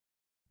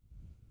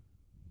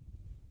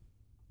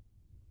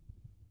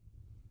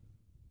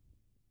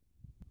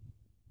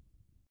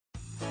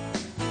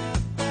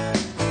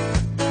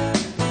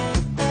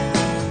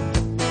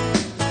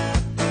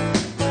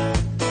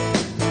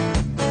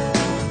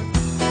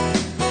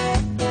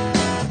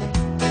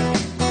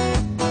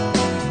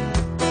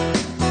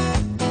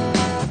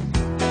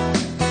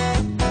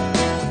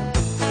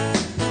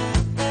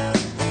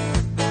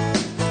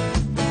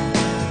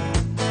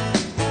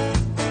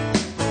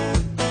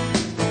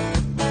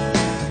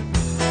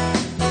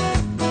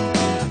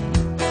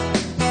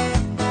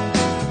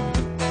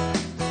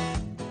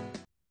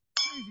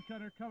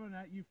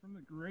at you from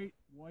the Great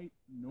White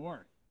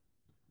North,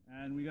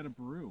 and we got a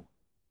brew.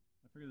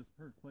 I figured this is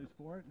the perfect place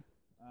for it.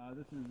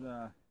 This is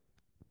the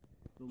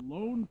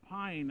Lone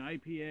Pine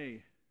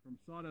IPA from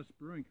Sawdust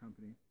Brewing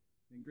Company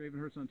in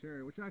Gravenhurst,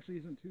 Ontario, which actually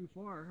isn't too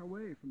far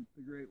away from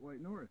the Great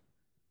White North.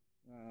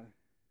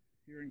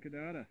 Here in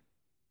Canada.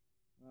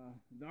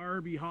 The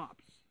RB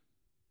hops.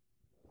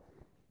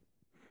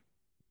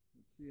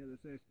 Let's see how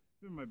this is.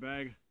 It's in my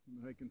bag.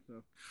 I'm hiking,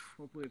 so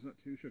hopefully it's not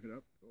too shook it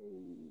up.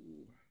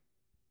 Oh,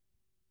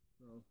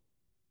 so,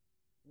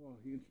 well,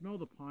 you can smell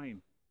the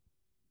pine.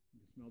 You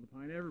can smell the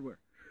pine everywhere.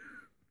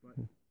 But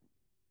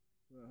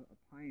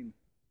a pine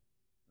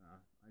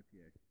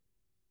IPA.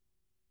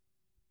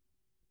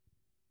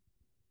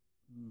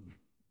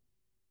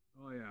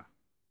 Oh yeah,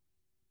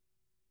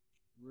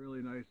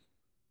 really nice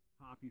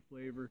hoppy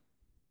flavor,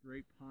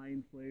 great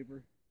pine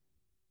flavor.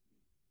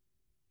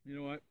 You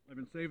know what? I've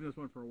been saving this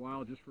one for a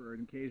while just for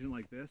an occasion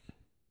like this.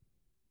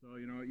 So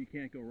you know what? You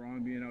can't go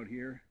wrong being out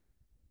here.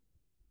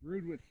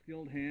 Brewed with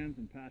skilled hands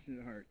and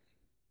passionate hearts.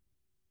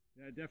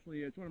 Yeah,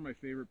 definitely. It's one of my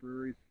favorite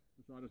breweries,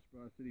 the Sawdust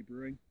City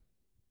Brewing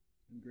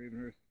in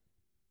Gravenhurst.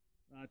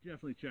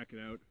 Definitely check it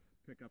out.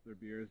 Pick up their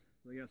beers.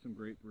 They got some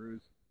great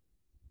brews.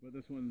 But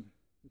this one's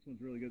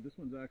really good. This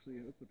one's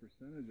actually, what's the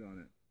percentage on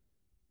it?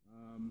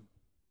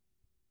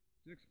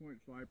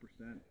 6.5%.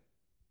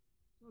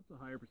 So it's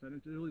a higher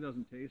percentage. It really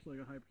doesn't taste like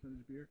a high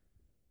percentage beer.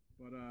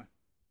 But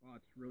oh,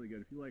 it's really good.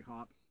 If you like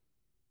hops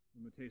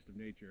and the taste of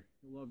nature,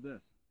 you'll love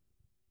this.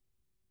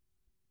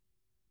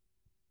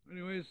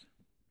 Anyways,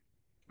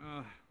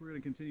 we're going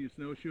to continue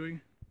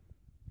snowshoeing,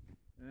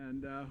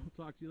 and we'll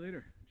talk to you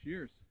later.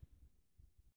 Cheers.